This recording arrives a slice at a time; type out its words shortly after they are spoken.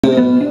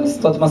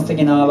とても素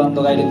敵なバン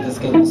ドがいるんです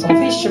けども、その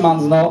フィッシュマン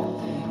ズの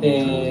「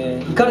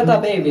いかれた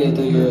ＢＡＢＹ」と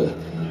いう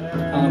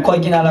小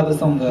粋なラブ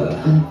ソング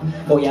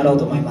をやろう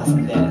と思います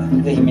んで、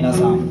ぜひ皆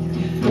さん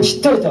し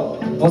っとりと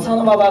ボサ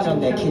ノババージョン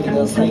で聴いてく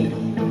ださい。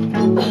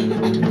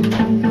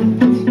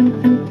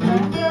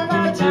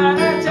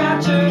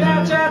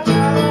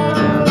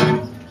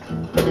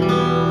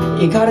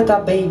いかれた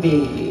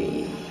ＢＡＢＹ。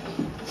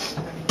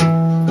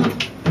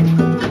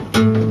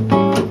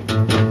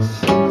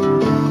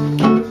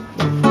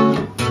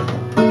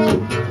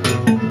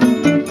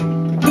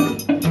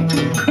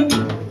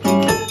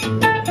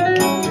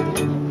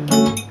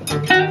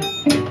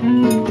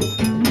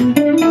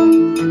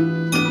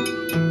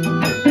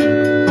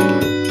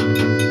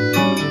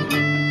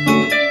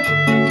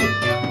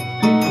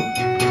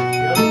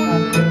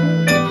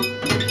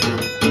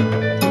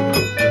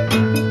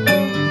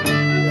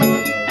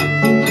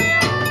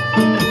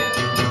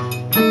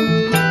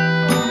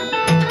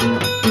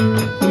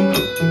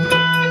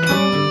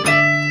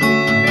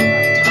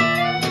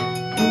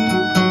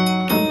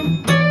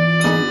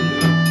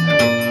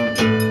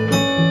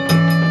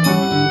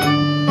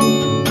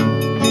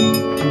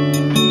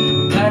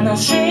悲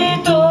しい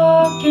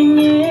時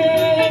に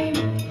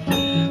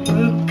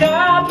浮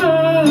かぶ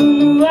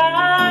の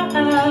は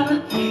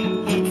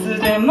い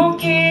つでも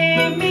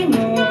君の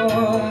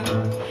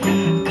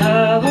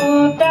顔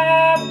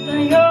だった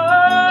よ。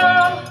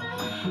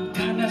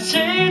悲し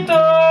い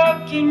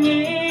時に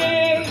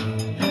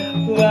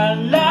笑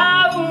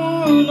う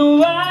の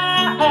は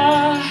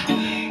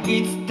い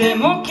つで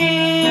も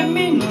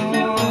君の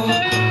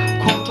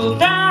こと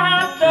だ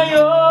ったよ。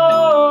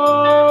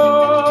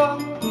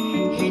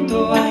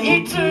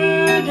いつ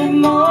で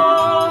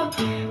も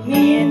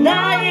見え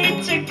な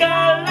い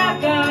力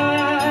が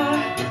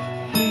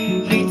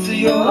必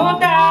要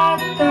だっ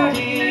た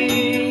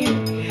り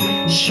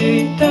し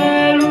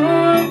てる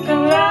か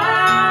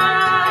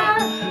ら、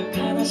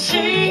悲し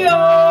い夜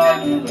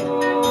を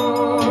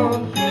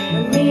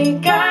見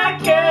か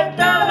け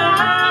たら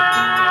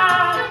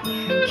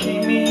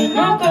君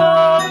のこ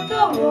と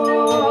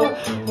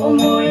を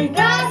思い出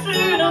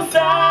すのさ。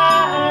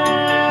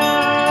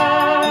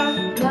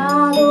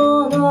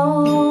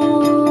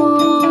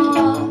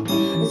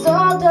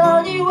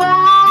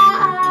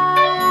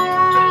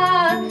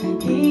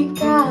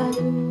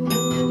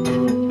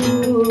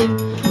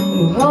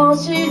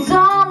星空、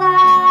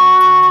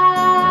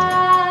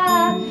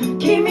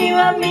君は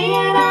見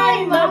えな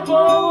い魔法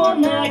を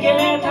投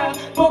げた、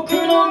僕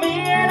の見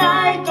え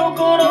ないと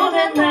ころ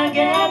で投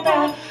げ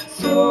た、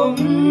そ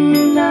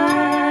ん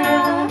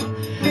な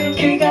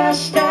気が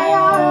したよ。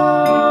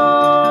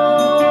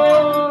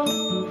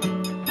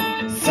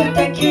素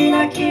敵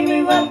な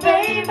君は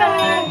ベイベ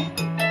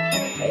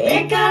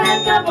ー、イか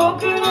れた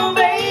僕の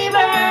ベイベ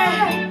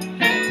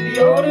ー、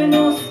夜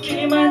の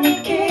隙間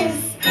にキ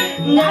ス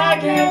投げ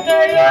た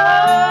よ。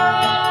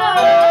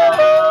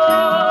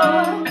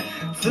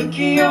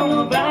月夜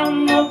の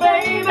晩のベ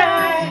イベ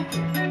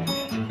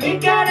ー、イ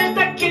かれ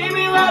た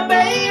君はベ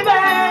イベー、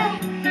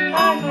あ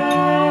は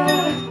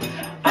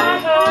あ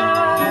は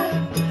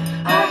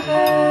あは。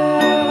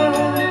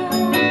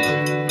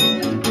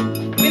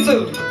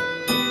水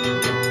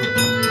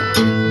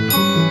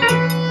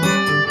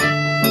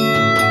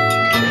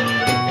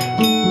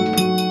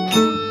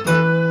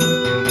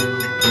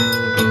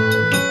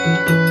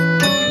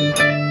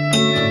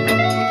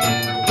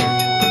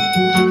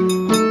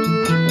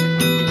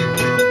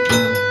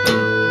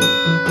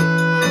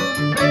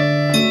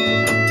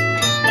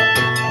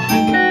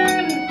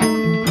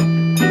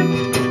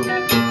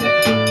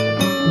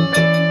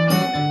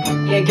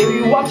Give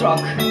you one track。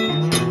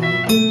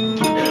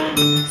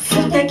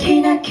 素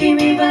敵な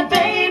君は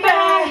ベイベ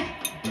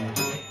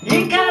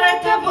ー、イかれ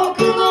た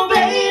僕のベ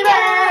イベ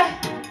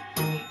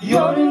ー、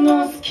夜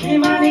の隙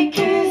間に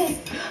キス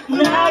投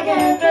げ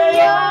たよ。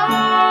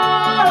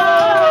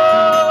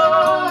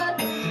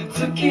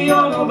月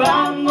夜の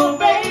晩の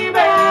ベイベ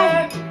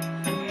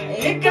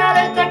ー、イか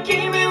れた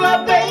君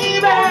はベ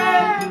イベー、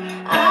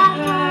あ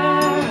は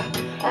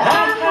あ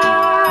は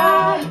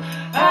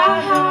あ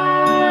は。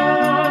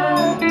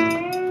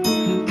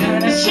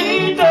悲し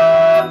い時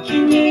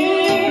に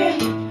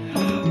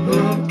浮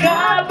か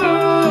ぶ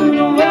の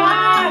は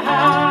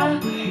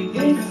い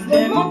つで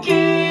も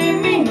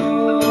君の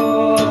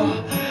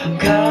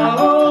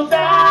顔だ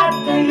っ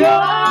たよ。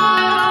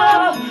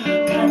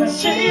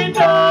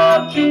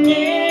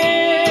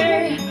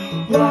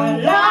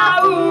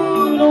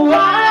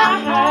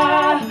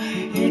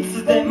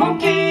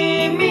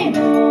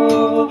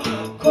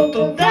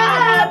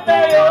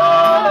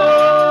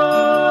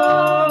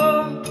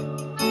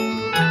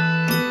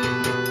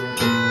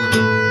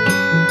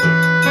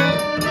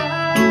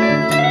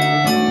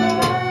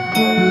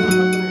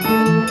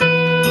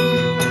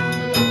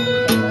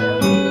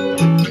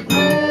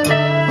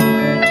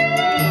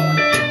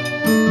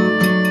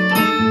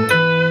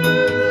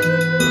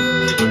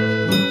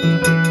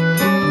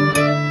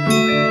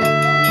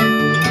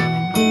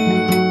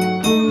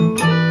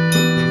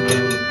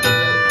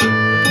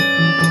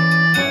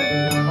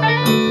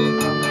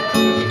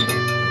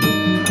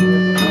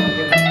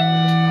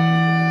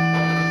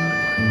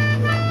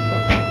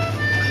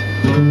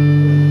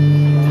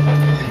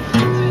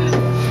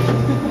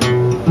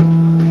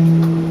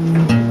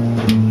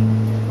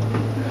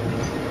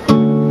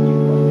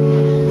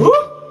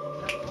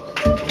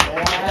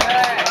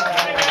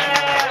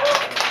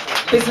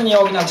フェスに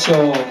大きな拍手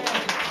を。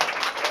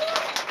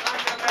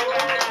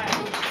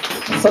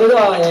それで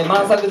は、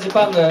満作ジ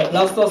パング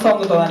ラストソン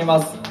グとなりま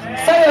す。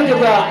最後の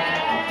曲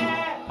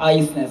はい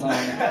いですね、その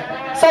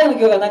最後の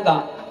曲がなん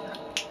か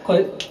こ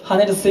れ跳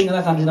ねるスイング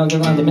な感じの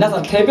曲なんで、皆さ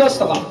ん手拍子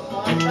とかよか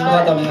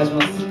ったらお願いし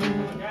ます。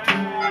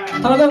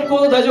田中君コー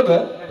ド大丈夫？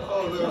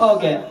あ、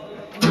OK。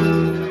ち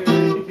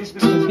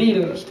ょっとビ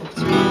ール一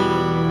口。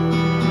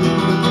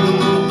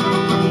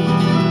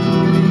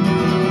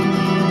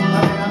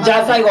じ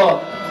ゃあ最後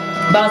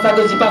満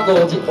作ジパン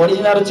グオリ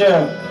ジナルチュ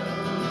ーン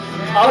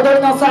青鳥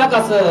のサー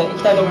カスい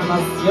きたいと思いま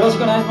す。よろし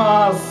くお願いし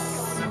ます。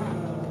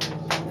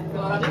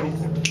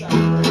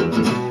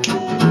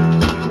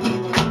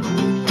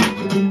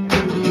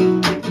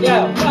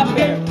Yeah, clap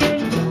it.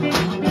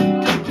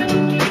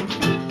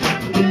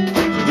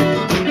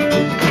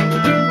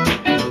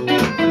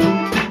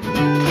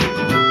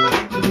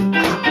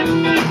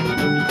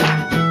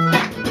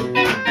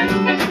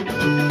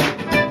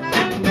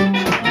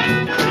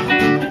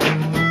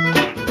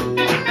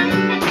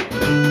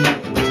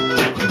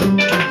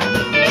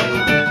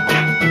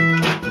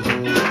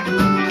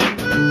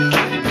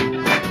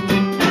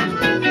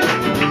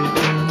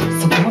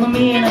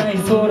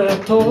空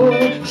と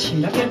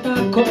しらけた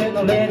声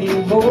のレデ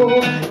ィ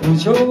オ無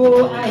情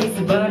を愛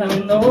すバラ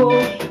の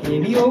意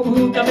味を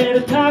浮かべ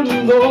る単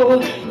語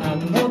後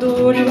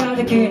戻りは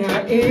でき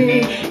な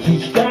い引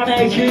き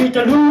金引い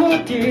たル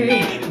ーテ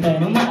ィン目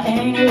の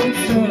前に映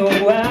すの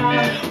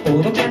は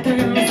おどけて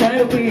みせ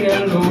るピ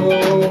エロ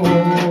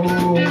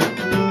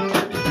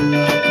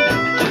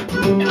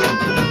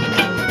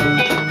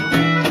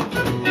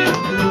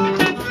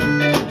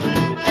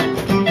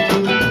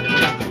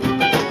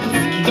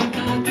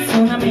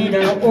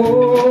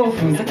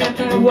ふざけ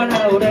て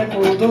笑うレ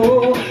コード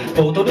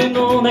ボトル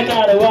の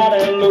中で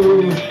割れる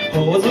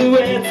頬杖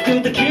つ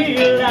くテキ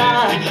ー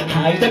ラ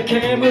吐いた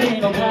煙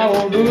の香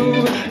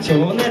る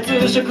情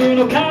熱色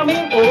の髪を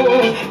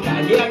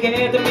嗅ぎ上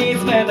げて見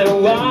つめて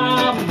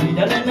は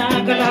乱れな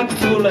がら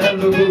崩れ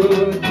る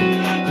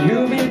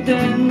指で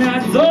な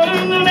ぞる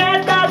濡れ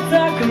た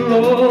桜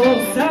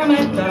冷め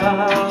た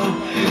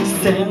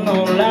線の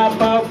ラッ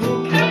パ吹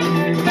き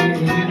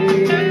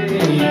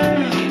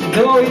吐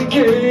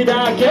息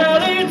だけ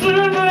リズム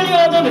に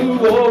踊る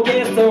オーケ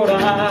ストラ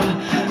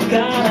奏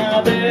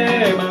で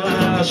ま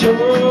しょう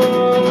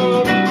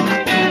明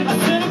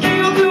日の記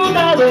憶を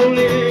たどり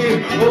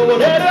踊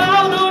れる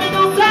青鳥の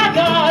サーカ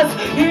ス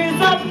い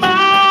ざま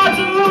ず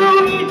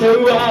いて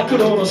は黒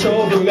の勝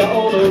負が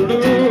踊る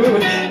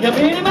闇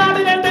にまみ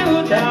れて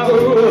歌う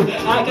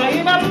赤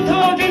いマント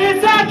切り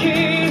裂き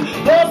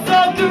細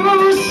く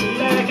し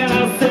ながら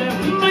旋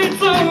律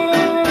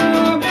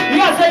い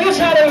や最後シ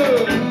ャル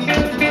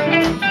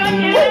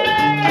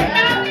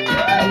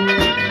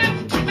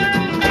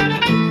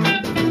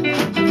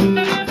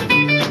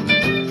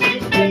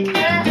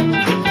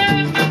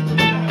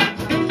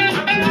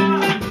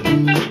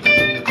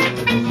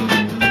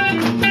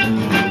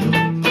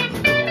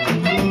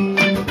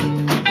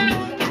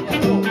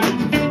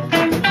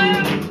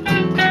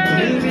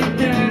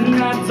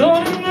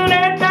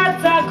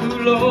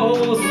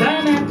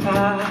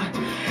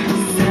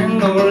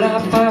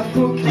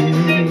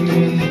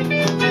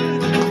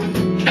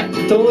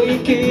吐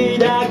息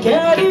だけ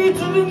リ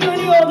ズムに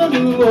踊る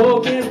オ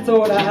ーケス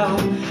トラ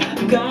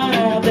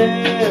奏で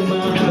ま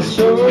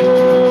しょう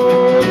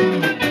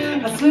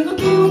明日の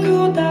記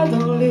憶をた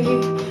どり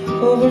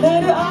溺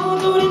れる青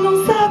鳥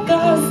のサー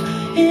カス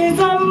い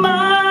ざ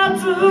ま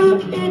ず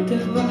いて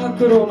は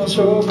黒の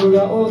勝負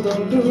が踊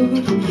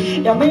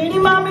る闇に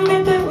まみ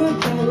れて歌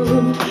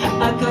う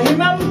赤い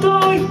マン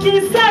ト行き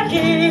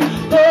先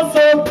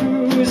細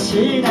く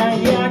しな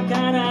や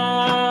か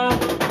な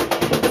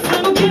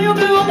記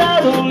憶を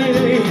たどり溺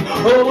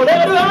れ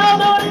る青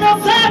鳥の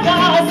サーカ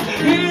ス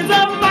いざ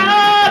ま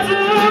ず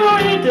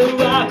いて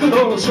は黒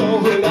の勝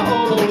負が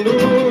踊る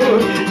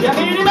闇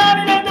にまみ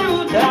れて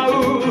歌う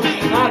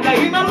赤い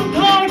マント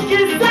行き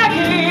先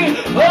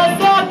細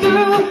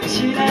くし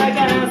な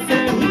がら旋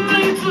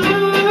律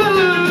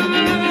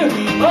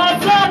細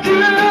く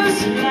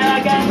しな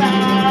がら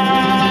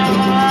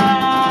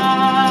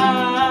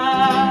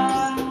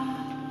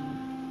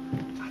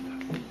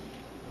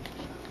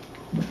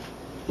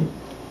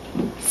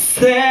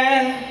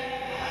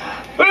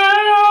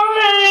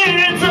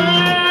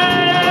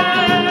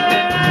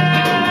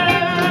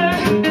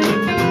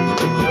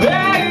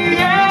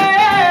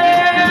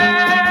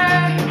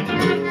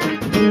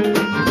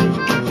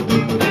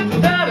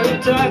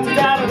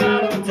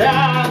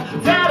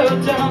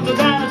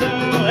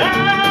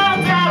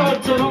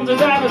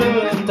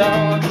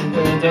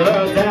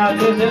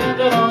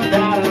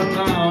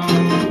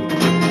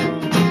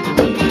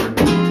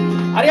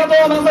ありがと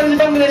う、満作ジ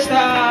パングでした。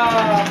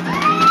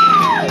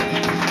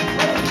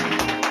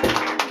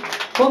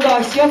今度は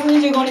7月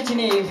25日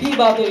にフィー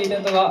バーというイベ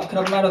ントがク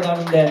ラブマイロであ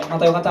るんで、ま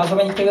たよかったら遊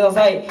びに来てくだ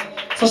さい。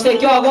そして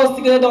今日はアコース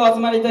ティックデートを集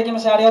まりいただきま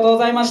してありがとうご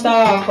ざいまし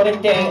た。これに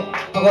て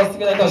アコース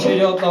ティックデート終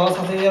了と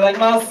させていただき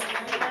ます。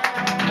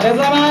ありがとう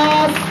ござい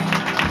ます。